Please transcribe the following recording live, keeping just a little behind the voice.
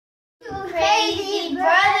crazy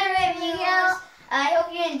brother reviews. I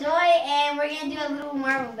hope you enjoy, and we're gonna do a little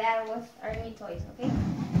Marvel battle with our new toys, okay?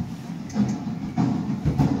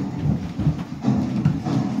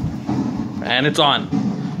 And it's on.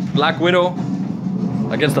 Black Widow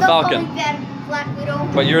against the Falcon. Black Widow.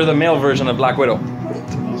 But you're the male version of Black Widow.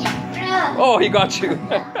 Oh, he got you.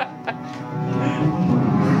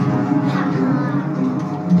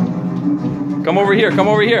 Come over here, come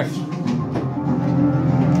over here.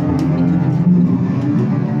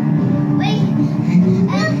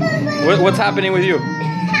 What's happening with you?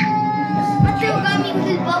 Matteo got me with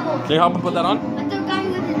his bubbles. Can you help him put that on? Matteo got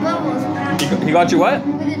me with his bubbles. He got you what?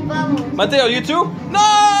 With his bubbles. Matteo, you too?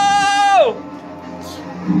 No!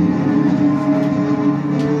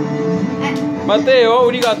 Matteo,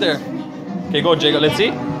 what do you got there? Okay, go Jacob, let's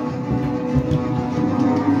see.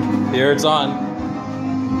 Here it's on.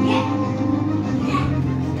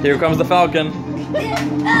 Here comes the Falcon.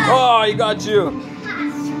 Oh, he got you.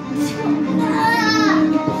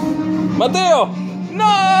 Matteo!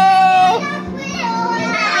 No!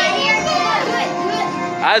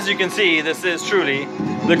 As you can see, this is truly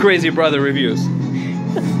the Crazy Brother reviews. Do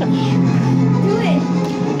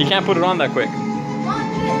it. You can't put it on that quick.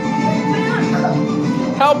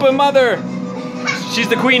 Help him, mother! She's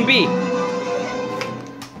the queen bee.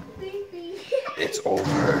 It's over.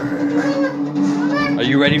 Are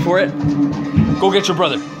you ready for it? Go get your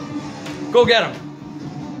brother. Go get him.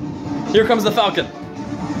 Here comes the Falcon.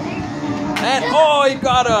 And oh, he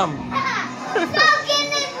got him.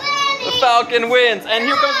 The Falcon wins. And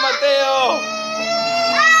here comes Matteo.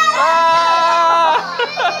 Ah!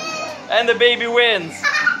 And the baby wins.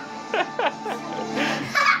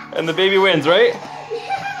 And the baby wins, right?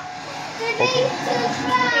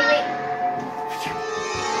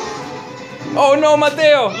 Oh no,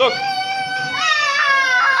 Matteo, look.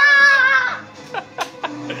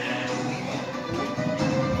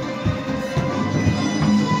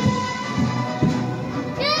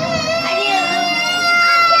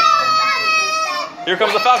 Here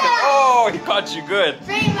comes the Falcon. Oh, he caught you good.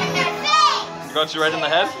 He got you right in the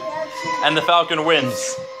head. And the Falcon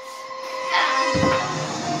wins.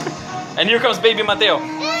 And here comes baby Matteo.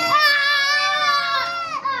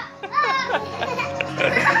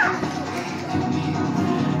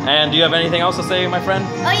 And do you have anything else to say, my friend?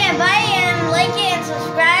 Oh yeah, bye, and like it and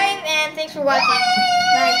subscribe, and thanks for watching.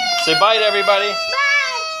 Bye. Say bye to everybody.